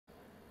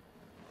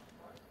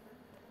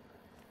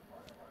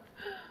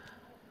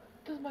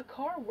my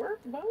car work,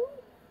 Bo?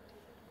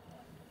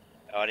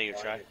 Oh, I need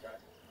to try.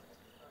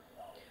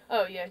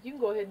 Oh yeah, you can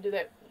go ahead and do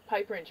that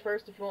pipe wrench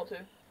first if you want to.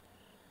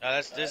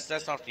 No,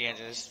 that's not the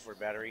engine. This is for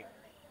battery.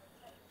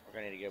 We're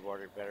gonna need to get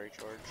water battery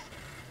charge.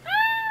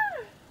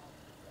 Ah!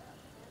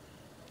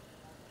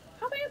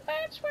 How many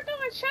bitch? We're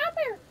going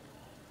shopping.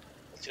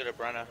 Let's go to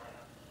Brenna.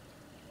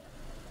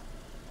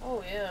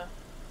 Oh yeah.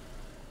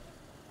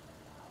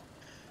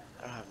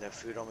 I don't have no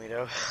food on me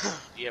though.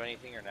 Do you have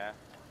anything or not?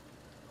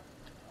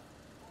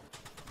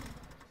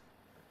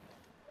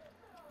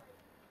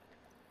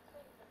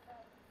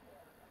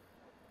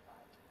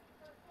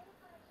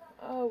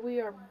 Oh,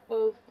 we are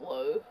both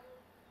low.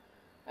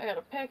 I got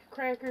a pack of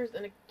crackers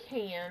and a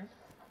can.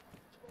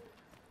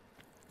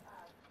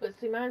 But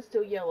see, mine's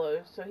still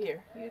yellow. So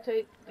here, you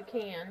take the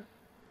can.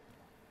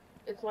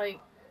 It's like,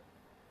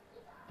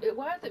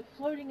 why is it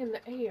floating in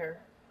the air?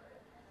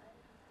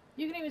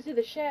 You can even see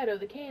the shadow.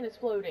 The can is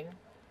floating.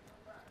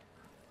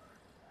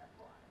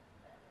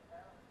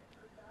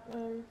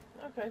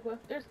 Okay, well,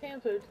 there's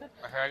canned food.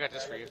 Okay, I got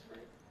this for you.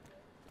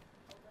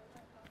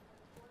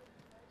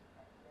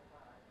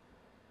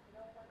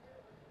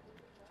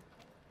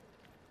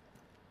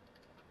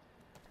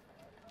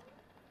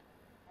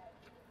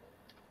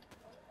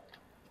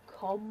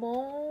 Come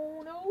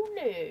on, old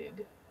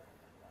nig.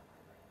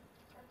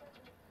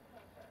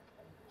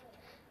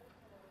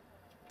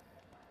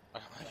 I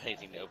don't have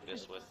anything to open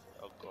this with.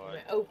 Oh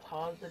god. Oh,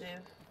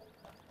 positive.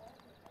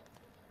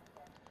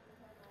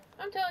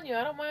 I'm telling you,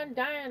 I don't mind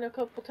dying a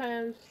couple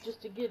times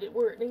just to get it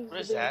where it needs to be.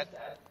 What is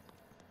that?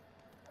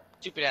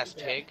 Stupid ass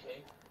pig.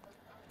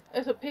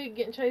 That's a pig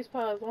getting chased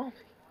by a zombie.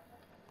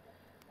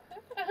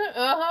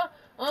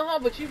 Uh-huh,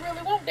 but you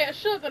really want that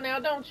sugar now,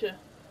 don't you?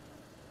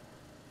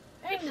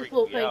 Dang, this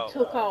little thing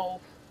took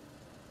off.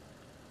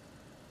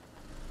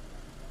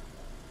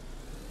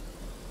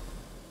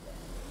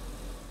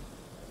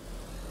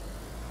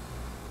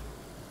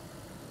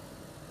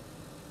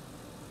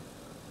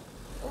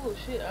 Oh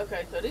shit,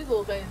 okay, so these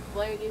little things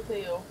lag as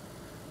hell.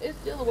 It's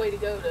still a way to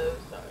go though,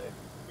 so.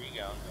 Where you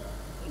going?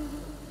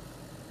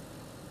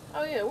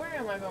 Oh yeah, where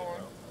am I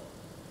going?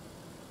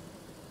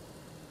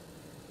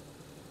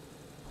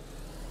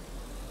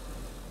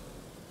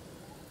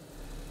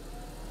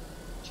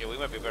 Shit, we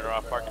might be better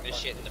off parking this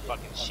shit in the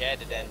fucking shed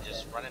than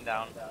just running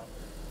down.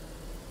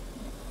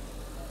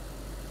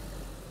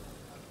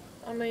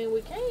 I mean,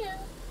 we can.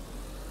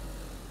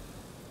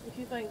 If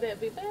you think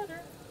that'd be better.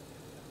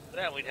 But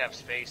then we'd have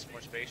space,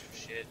 more space for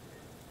shit.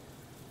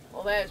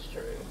 Well, that's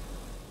true.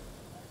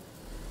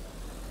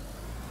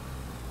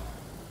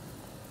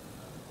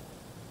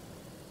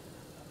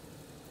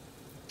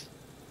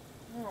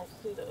 I don't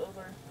see the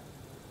other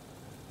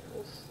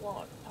little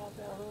slot pop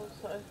out of,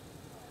 so.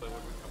 Wait, where'd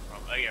we come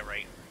from? Oh yeah,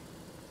 right.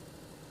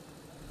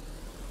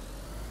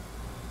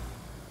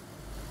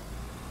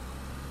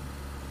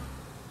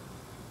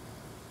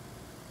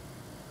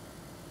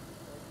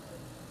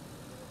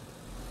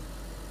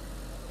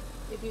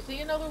 If you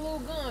see another little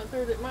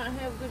Gunther that might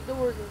have good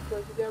doors and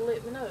stuff, you gotta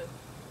let me know.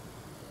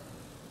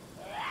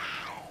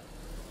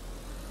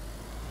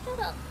 Shut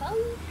up,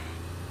 folks.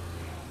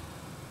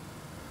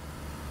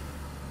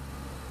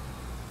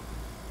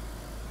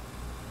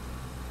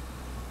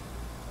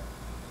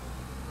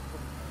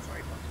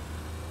 Sorry, bud.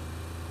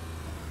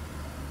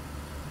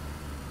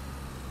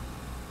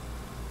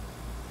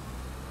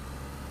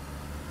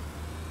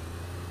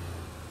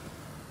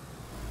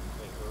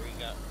 Wait, where we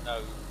go?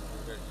 No,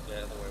 we're the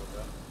other way we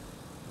go.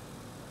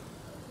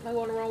 Am I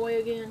going the wrong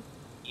way again?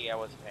 Yeah, I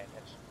wasn't paying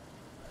attention.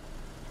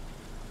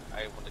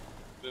 I wanted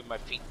to move my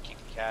feet and kick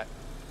the cat.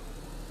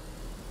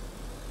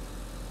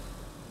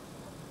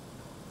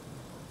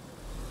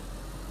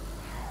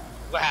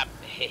 What happened?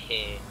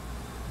 Hehe.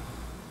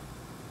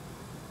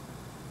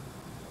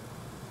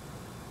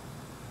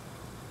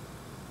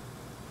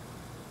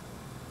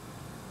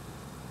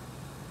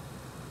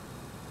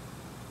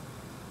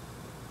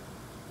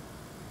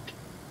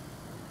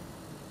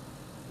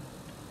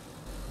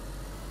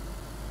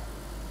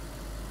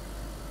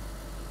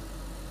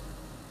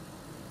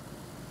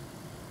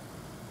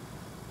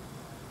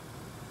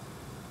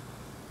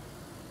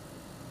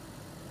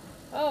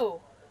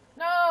 Oh,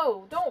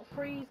 no, don't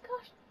freeze.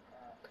 Gosh,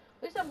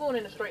 at least I'm going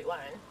in a straight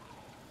line.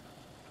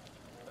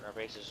 But our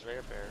base is right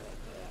up there.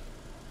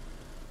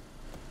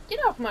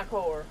 Get off my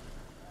car.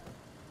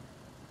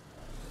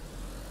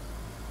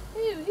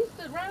 Ew, he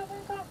stood right up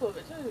on top of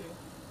it, too.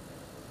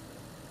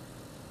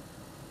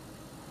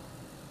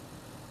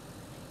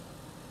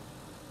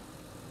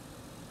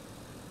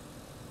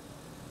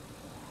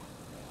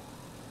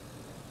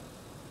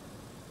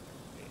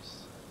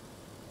 Base.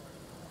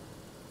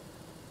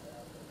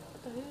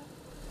 What the hell?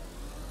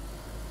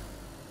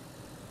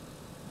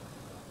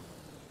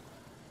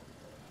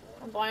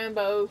 I'm blind,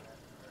 Bo.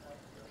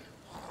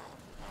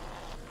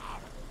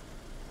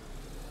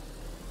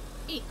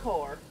 Eat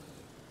car.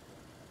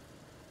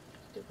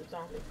 Stupid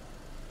zombie.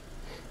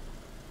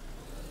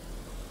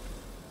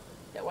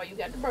 That why you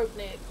got the broke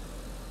neck.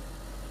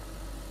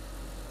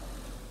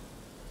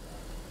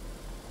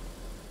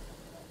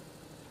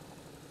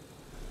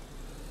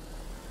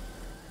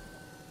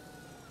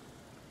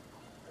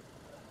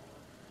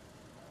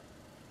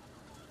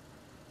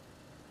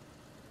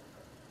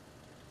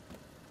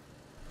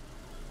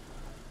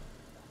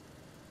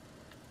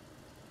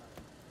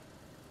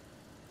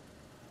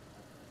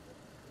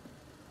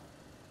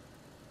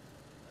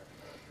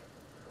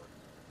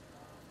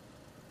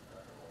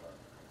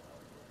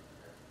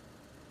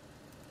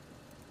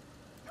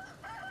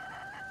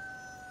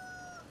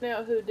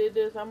 out who did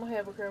this, I'm gonna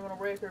have a criminal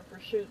record for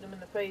shooting him in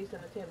the face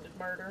and attempted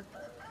murder.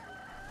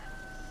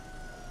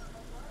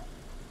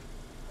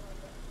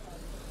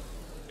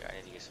 Yeah, I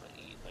need to get something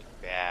to eat, like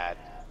bad.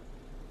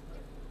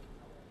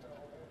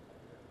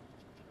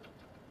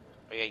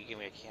 Oh yeah, you gave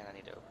me a can. I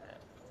need to open it.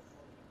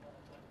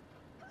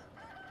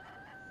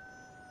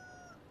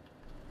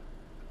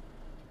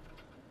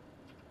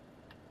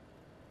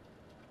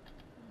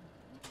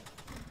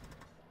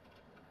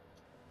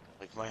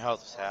 Like my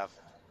health is half.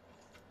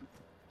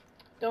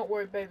 Don't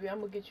worry, baby. I'm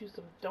gonna get you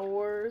some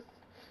doors.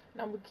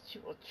 And I'm gonna get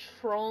you a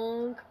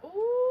trunk.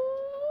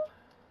 Ooh.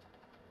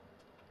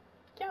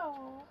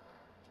 Y'all.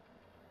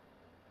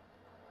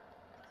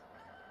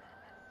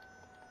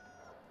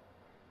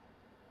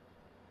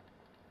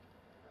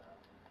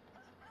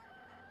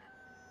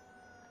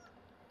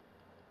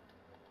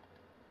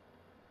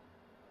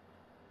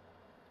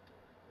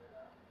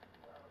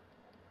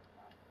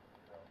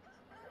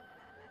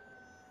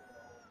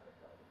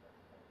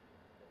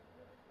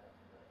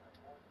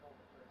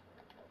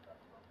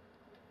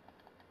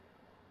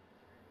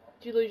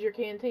 Did you lose your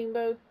canteen,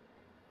 Bo?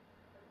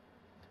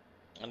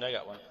 And I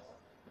got one.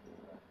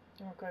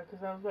 Okay,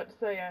 because I was about to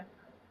say,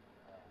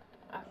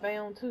 I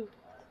found two.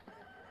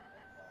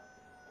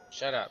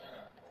 Shut up.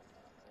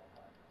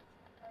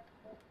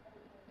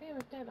 Damn,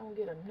 if that don't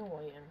get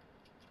annoying.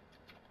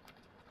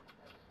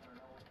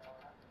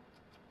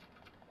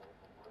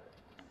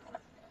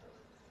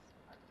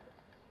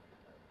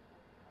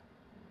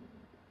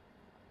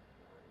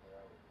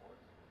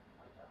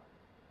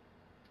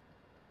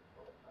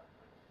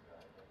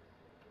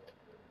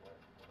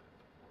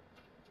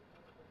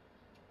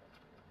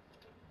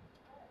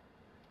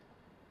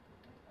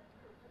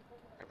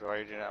 While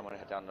you're doing that, I'm gonna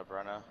head down to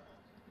Bruna.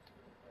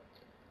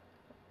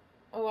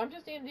 Oh, I'm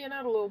just emptying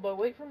out a little, Bo.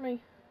 Wait for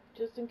me.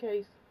 Just in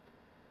case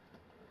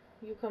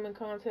you come in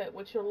contact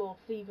with your little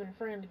thieving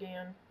friend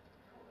again.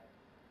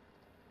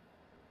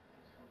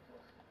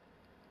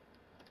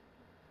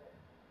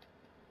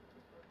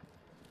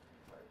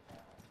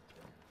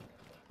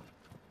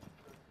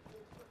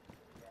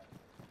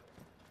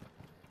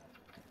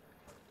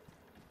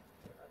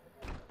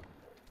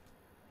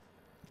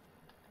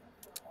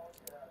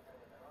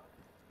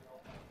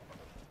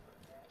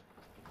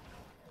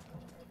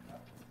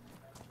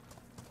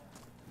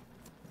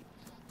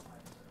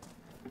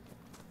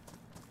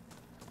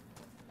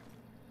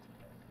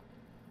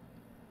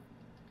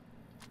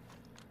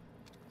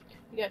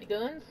 You got any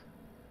guns?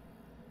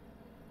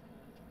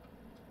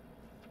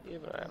 Yeah,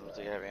 but I don't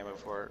think I have ammo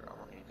for it. I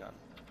don't need a gun.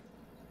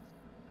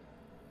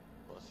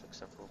 Well, let's fix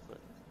that real quick.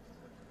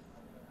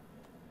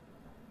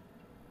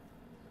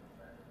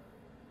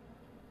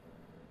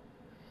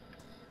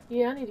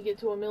 Yeah, I need to get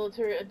to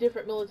a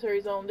different military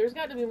zone. There's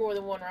got to be more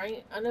than one,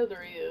 right? I know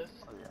there is.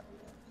 Oh yeah.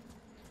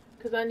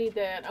 Because I need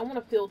that. I want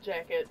a field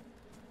jacket.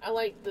 I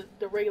like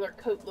the regular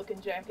coat looking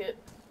jacket.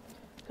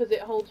 Because it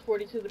holds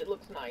 42, but it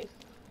looks nice.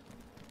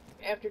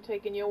 After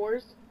taking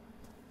yours,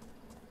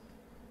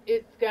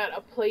 it's got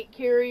a plate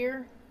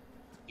carrier.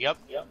 Yep.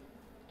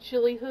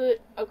 Chili hood.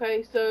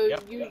 Okay, so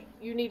Yep.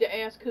 you need to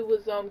ask who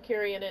was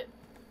carrying it.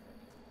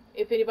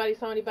 If anybody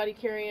saw anybody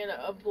carrying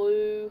a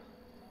blue.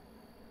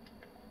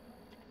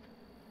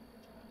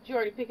 Did you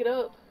already pick it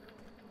up?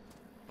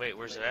 Wait,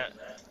 where's it at?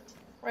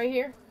 Right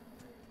here.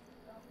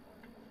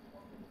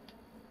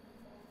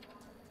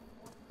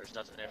 There's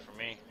nothing there for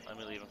me. Let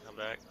me leave and come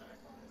back.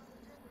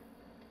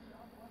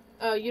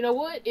 You know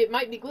what? It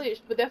might be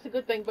glitched, but that's a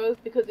good thing,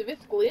 both, because if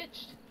it's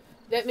glitched,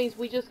 that means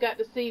we just got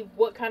to see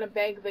what kind of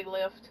bag they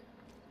left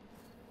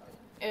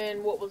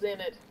and what was in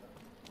it.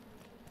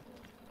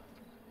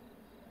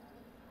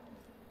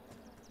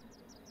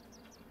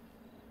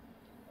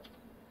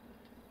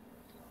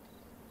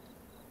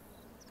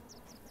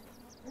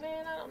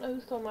 Man, I don't know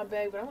who stole my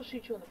bag, but I'm gonna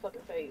shoot you in the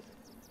fucking face.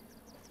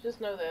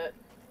 Just know that.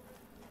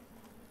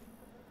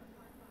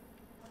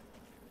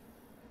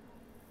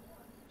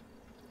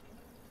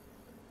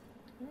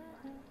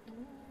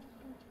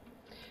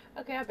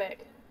 Okay, I'm back.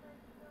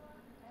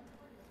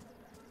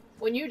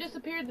 When you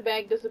disappeared, the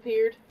bag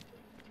disappeared.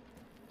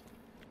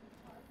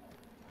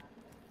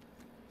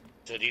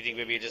 So do you think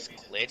maybe it just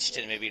glitched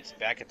and maybe it's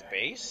back at the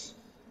base?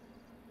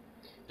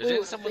 We Didn't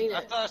would've someone? seen I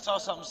it. thought I saw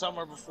something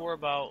somewhere before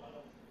about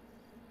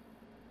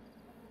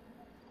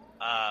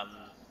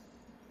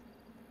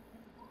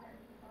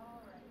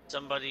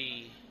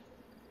somebody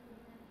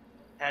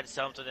had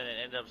something and it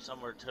ended up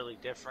somewhere totally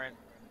different.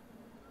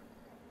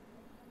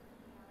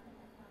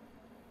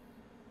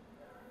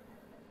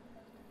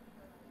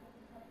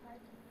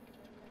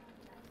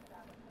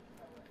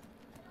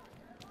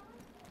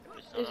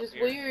 It's just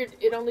weird,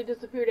 it only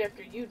disappeared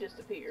after you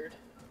disappeared.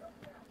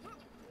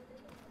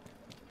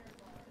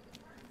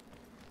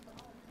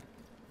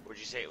 Where'd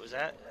you say it was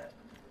at?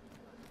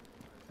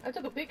 I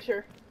took a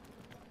picture.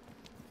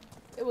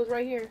 It was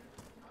right here.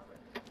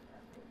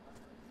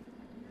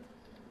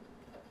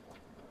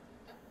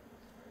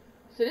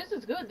 So this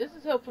is good. This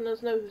is helping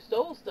us know who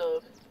stole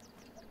stuff.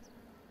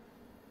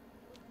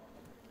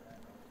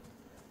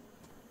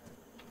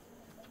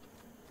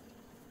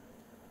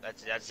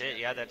 That's it.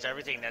 Yeah, that's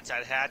everything. That's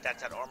that hat.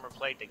 That's that armor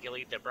plate. The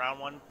ghillie, the brown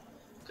one.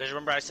 Because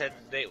remember I said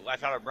I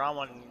found a brown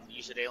one. And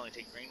you said they only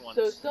take green ones.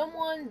 So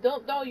someone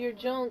dumped all your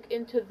junk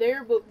into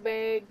their book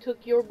bag,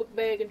 took your book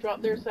bag, and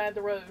dropped their side of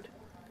the road.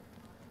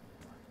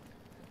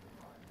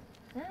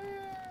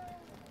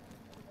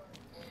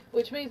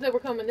 Which means they were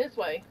coming this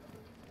way.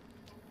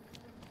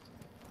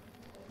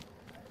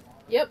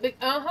 Yep,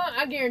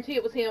 I guarantee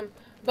it was him.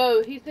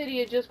 Bo, he said he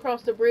had just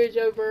crossed the bridge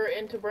over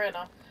into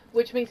Brenna,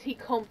 which means he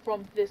come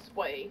from this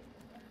way.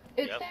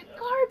 It's that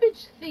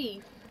garbage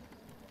thief.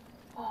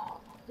 Oh,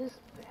 this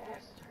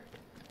bastard.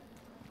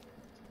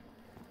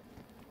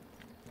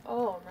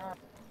 Oh, no.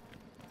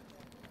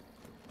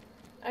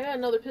 I got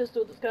another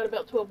pistol that's got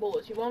about 12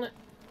 bullets. You want it?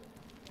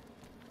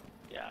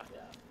 Yeah.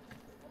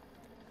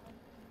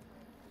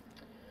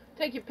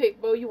 Take your pick,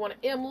 Bo. You want an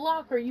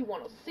M-Lock or you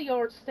want a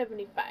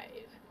CR-75?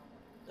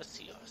 Let's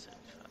see,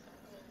 CR-75.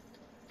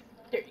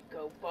 There you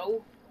go,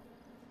 Bo.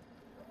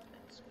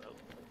 Thanks, Bo.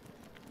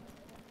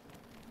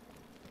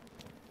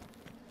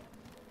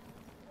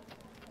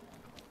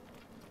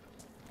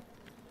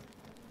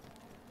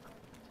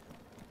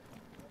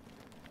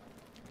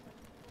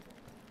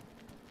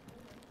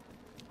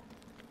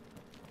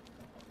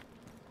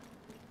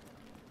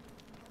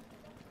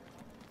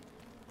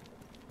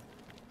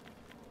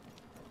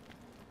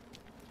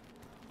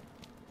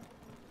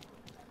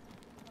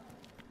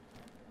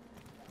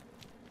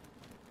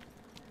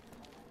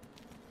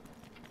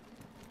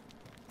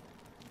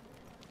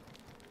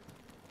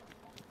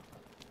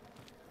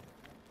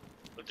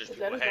 Is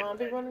that a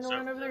zombie running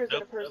around over there, or is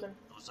that a person?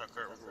 What's our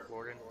current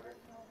recording?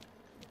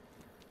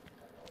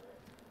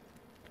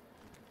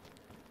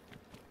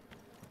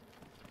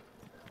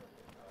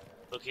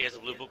 Look, he has a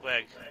blue book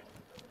bag.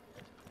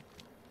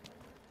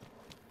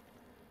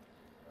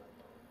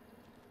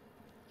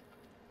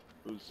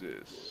 Who's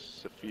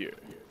this? Saphir.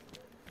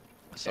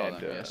 I saw And,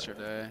 them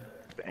yesterday.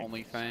 Fangs.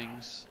 Only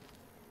Fangs.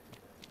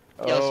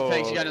 Oh, Yo,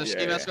 Fangs, you got another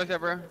ski yeah. mask like that,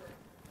 bro?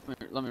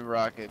 Let me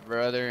rock it,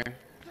 brother.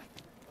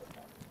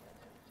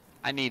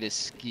 I need a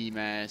ski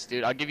mask,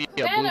 dude. I'll give you a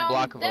blue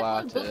block of a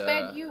lot that book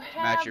bag you match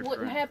have your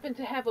wouldn't friend. happen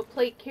to have a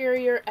plate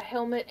carrier, a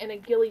helmet, and a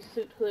ghillie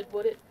suit hood,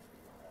 would it?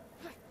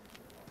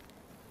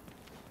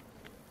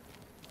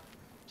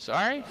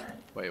 Sorry?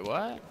 Wait,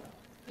 what?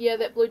 Yeah,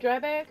 that blue dry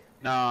bag?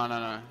 No,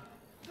 no,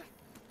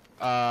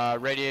 no.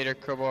 Radiator,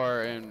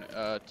 crowbar, and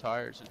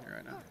tires in here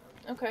right now.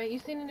 Okay, you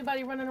seen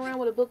anybody running around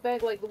with a book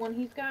bag like the one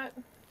he's got?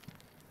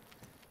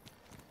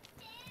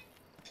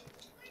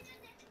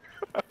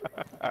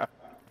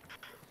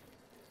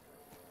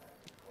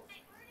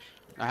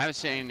 I haven't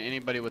seen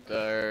anybody with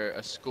a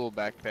school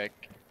backpack.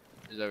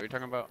 Is that what you're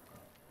talking about?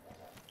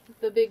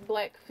 The big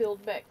black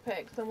filled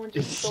backpack. Someone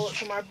just stole it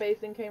from our base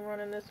and came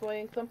running this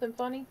way. Something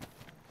funny?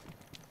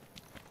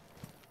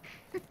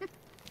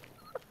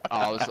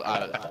 Oh,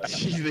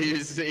 he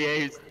was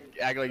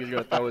acting like he was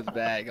gonna throw his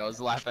bag. I was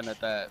laughing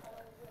at that.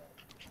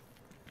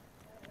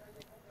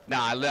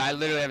 Nah, I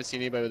literally haven't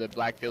seen anybody with a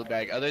black field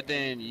bag other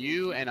than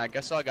you, and I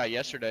guess all I got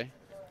yesterday.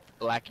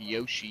 Black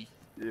Yoshi.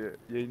 Yeah,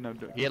 you know.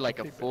 He had like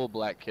a full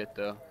black kit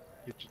though.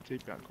 Get your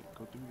tape out.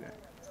 Go do that.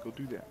 Go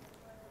do that.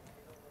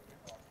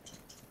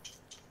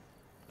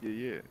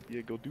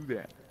 Yeah. Go do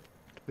that.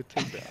 Get the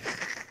tape out.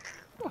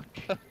 What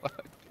the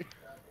fuck?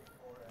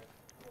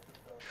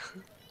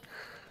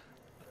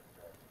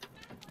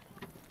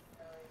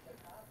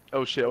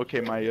 Oh shit. Okay,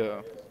 my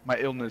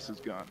illness is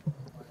gone.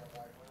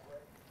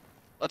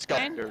 Let's go.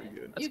 And Very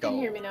good. Let's you go. can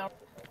hear me now.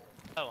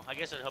 Oh, I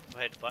guess it'd help if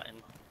I hit the button.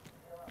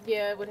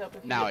 Yeah, it would help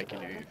if you Now hit I the can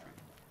button. hear you.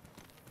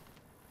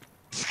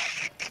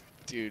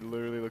 Dude,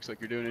 literally looks like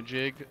you're doing a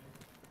jig.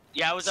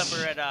 Yeah, I was up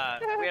here at,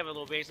 we have a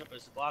little base up at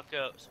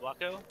Swaco. Is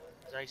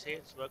that how you say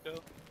it? Swaco?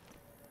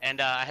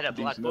 And I had a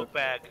black Decent book enough.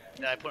 bag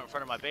that I put in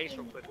front of my base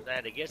real quick because I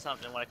had to get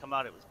something. When I come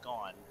out, it was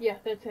gone. Yeah,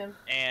 that's him.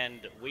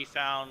 And we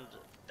found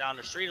down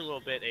the street a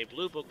little bit a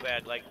blue book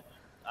bag, like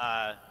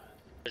the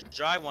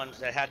dry ones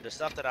that had the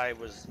stuff that I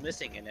was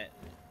missing in it.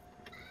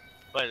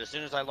 But as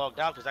soon as I logged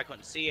out, because I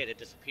couldn't see it, it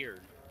disappeared.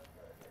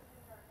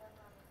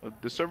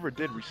 The server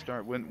did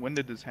restart. When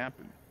did this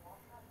happen?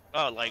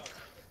 Oh, like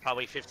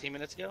probably 15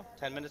 minutes ago,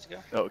 10 minutes ago.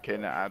 Oh, okay,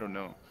 nah, I don't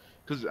know.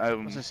 Cause I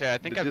was gonna say, I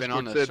think the I've been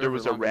on Discord the said there server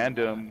was a longer than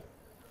random.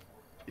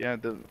 Yeah,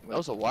 That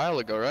was a while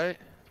ago, right?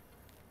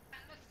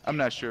 I'm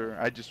not sure.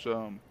 I just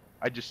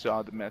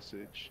saw the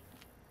message.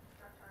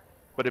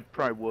 But it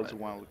probably was a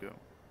while ago.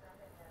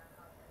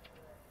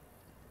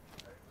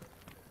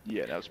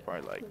 Yeah, that was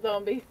probably like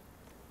Zombie.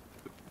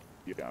 a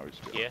few hours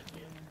ago. Yeah.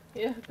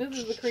 Yeah, this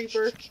is the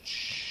creeper.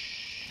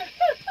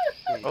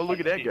 Oh, look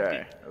at that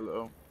guy.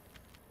 Hello.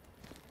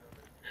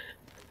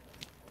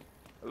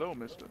 Hello,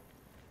 mister.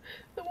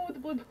 The one with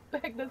the blue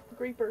bag, that's the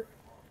creeper.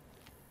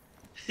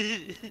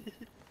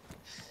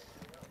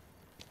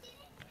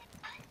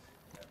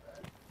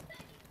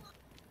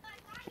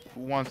 Who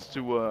wants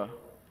to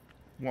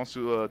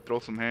throw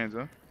some hands,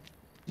 huh?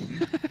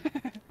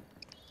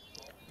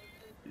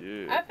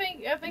 Yeah. I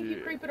think you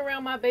Yeah. creeping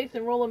around my base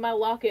and rolling my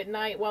lock at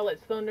night while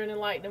it's thundering and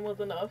lightning was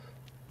enough.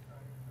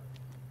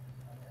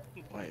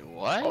 Wait,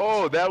 what?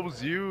 Oh, that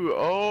was you.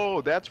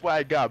 Oh, that's why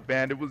I got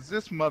banned. It was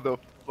this motherfucker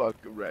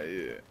right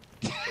here.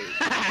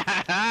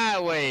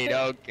 Wait,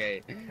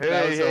 okay. That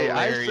Hey, was hey, a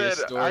hilarious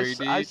story,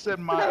 I dude. said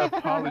my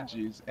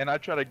apologies, and I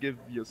try to give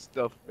your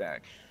stuff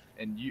back,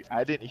 and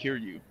I didn't hear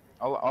you.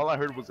 All I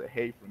heard was a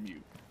hey from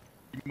you.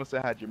 You must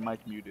have had your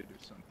mic muted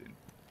or something.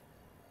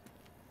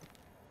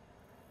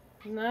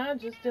 Nah,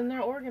 just in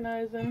there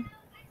organizing.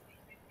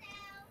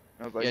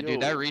 I was like, Yeah,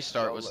 dude, that yo,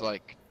 restart y'all was up.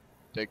 like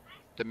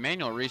the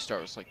manual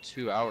restart was like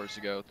 2 hours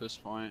ago at this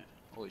point.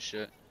 Holy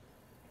shit.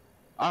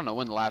 I don't know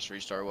when the last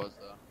restart was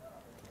though.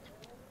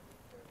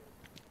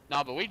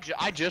 No, but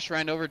I just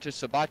ran over to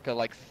Sabatka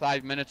like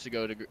 5 minutes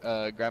ago to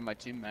grab my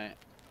teammate.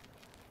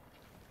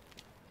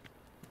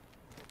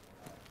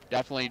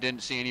 Definitely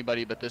didn't see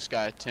anybody but this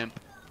guy, Tim,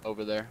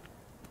 over there.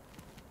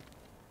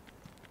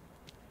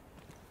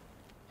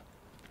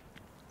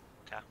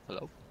 Okay.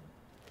 Hello?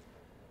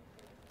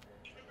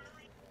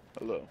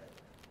 Hello.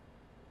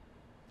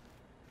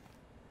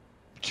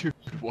 Dude,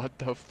 what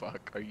the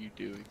fuck are you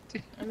doing?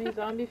 I mean,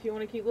 zombie, if you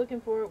want to keep looking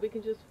for it, we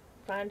can just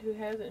find who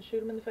has it and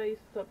shoot him in the face.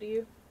 It's up to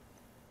you.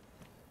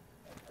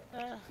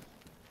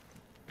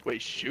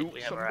 Wait, shoot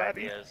We have our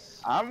somebody?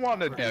 ideas. I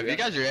want to do Yeah, if you that.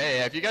 guys are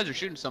if you guys are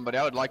shooting somebody,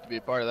 I would like to be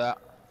a part of that.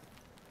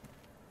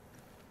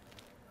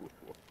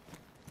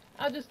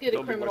 I'll just get a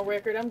Tell me criminal what-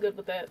 record. I'm good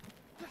with that.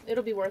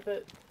 It'll be worth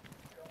it.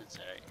 That's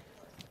alright.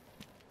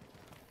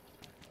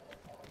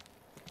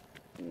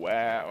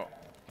 Wow.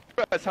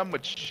 That's how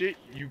much shit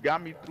you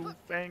got me through,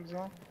 Fangs,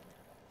 huh?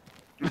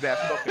 Through that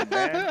fucking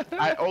ban.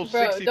 I owe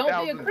Bro, don't be a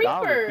 $60,000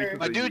 creeper. because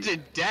My of dude's you.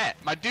 in debt.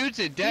 My dude's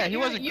in debt. He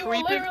wasn't you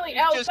creeping. were literally He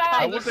just outside.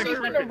 caught You wasn't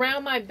creeping creeping.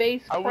 around my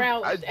base, I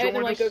crouched, acting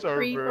joined like the a server.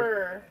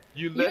 creeper.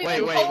 You You let even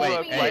your wait, told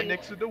truck me. right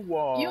next to the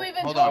wall. You even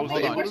Hold told on, me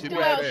hold you on, were to still be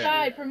fair.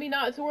 outside for me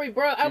not to worry,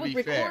 bro. I To was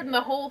be fair. recording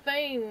the whole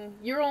thing.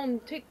 You're on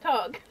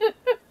TikTok.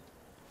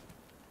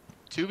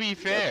 To be That's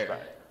fair,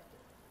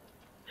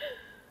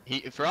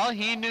 right. for all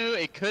he knew,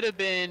 it could have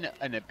been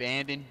an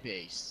abandoned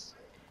base.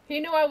 He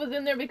knew I was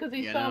in there because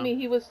he You saw know? me.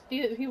 He was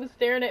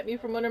staring at me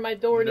from under my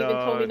door and even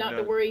told me not to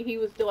No. worry. He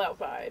was still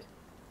outside.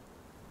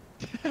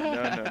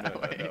 No.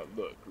 Wait.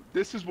 Look,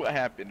 this is what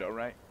happened,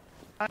 alright?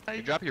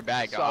 You drop your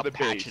bag. saw I'll the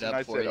patch base, it and up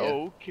I for said, you.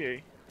 oh,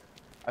 okay.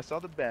 I saw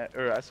the Need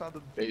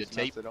base, a and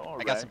I tape? said, I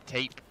alright. got some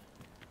tape.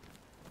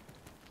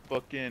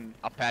 Fucking,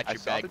 I'll patch I your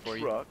saw bag the for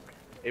you. truck,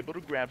 able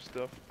to grab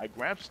stuff. I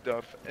grabbed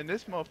stuff, and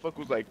this motherfucker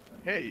was like,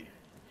 hey.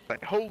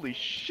 Like, holy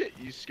shit,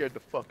 you scared the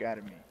fuck out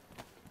of me.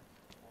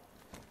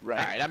 Right.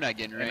 Alright, I'm not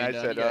getting And rained I on.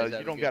 said, You guys you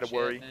have a don't good gotta chat,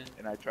 worry. man.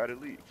 And I try to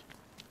leave.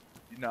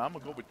 You know, I'm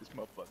gonna go with this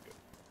motherfucker.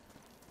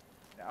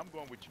 Now, I'm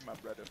going with you, my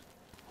brother.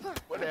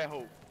 What that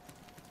hoe?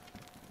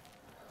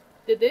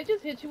 Did they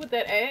just hit you with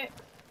that axe?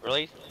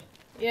 Really?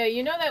 Yeah,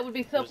 you know that would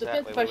be Who's that?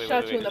 self-defense Wait, if I wait,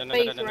 shot wait, you in wait. the No,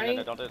 face, no,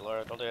 right? don't do it,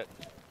 Laura. Don't do it.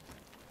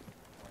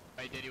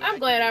 Wait, did he I'm whack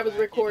glad you? I Did was he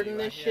whack you? recording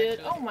Did he this whack you, shit.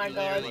 actually? Oh my He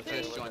god, literally see?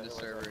 just joined the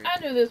server. I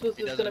knew this was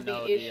He just doesn't gonna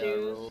know be the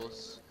issues.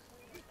 rules.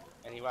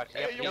 And he watched.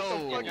 Hey, yo,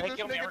 Yo, what the fuck is Yo, this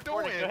I'm nigga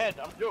recording. doing? Go ahead.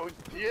 Yo,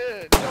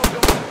 yeah,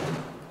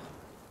 no.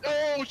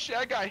 Oh shit,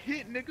 I got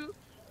hit, nigga.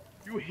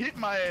 You hit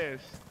my ass.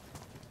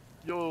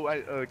 Yo,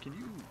 can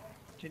you,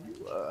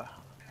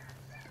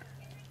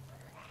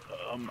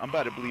 I'm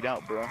about to bleed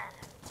out, bro.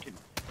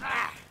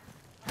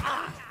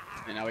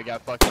 And now we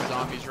got fucking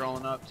zombies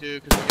rolling up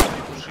too, because we got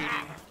people shooting.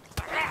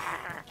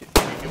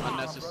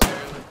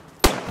 Unnecessarily.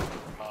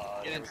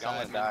 Get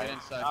inside, man. Get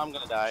inside. I'm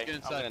gonna die. Get I'm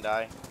inside. gonna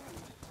die.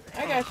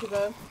 I got you,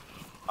 bub.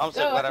 I'm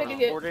so Go, glad I'll I'm take a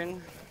hit.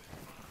 recording.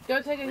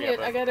 Go take a Yeah, hit.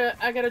 bud.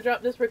 I gotta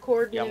drop this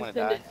recording Yeah, I'm and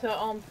gonna send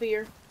it to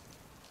Fear.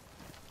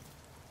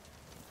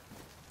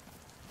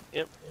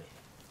 Yep.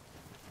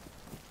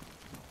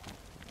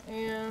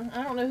 Yeah,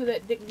 I don't know who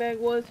that dickbag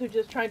was who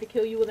just tried to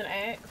kill you with an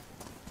axe.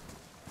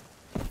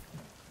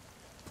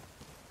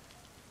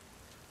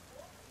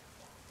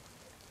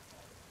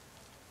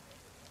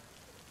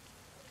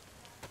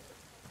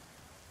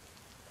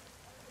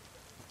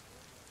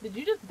 Did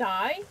you just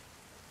die?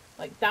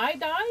 Like, die?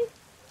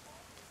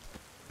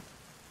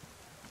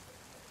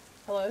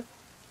 Hello?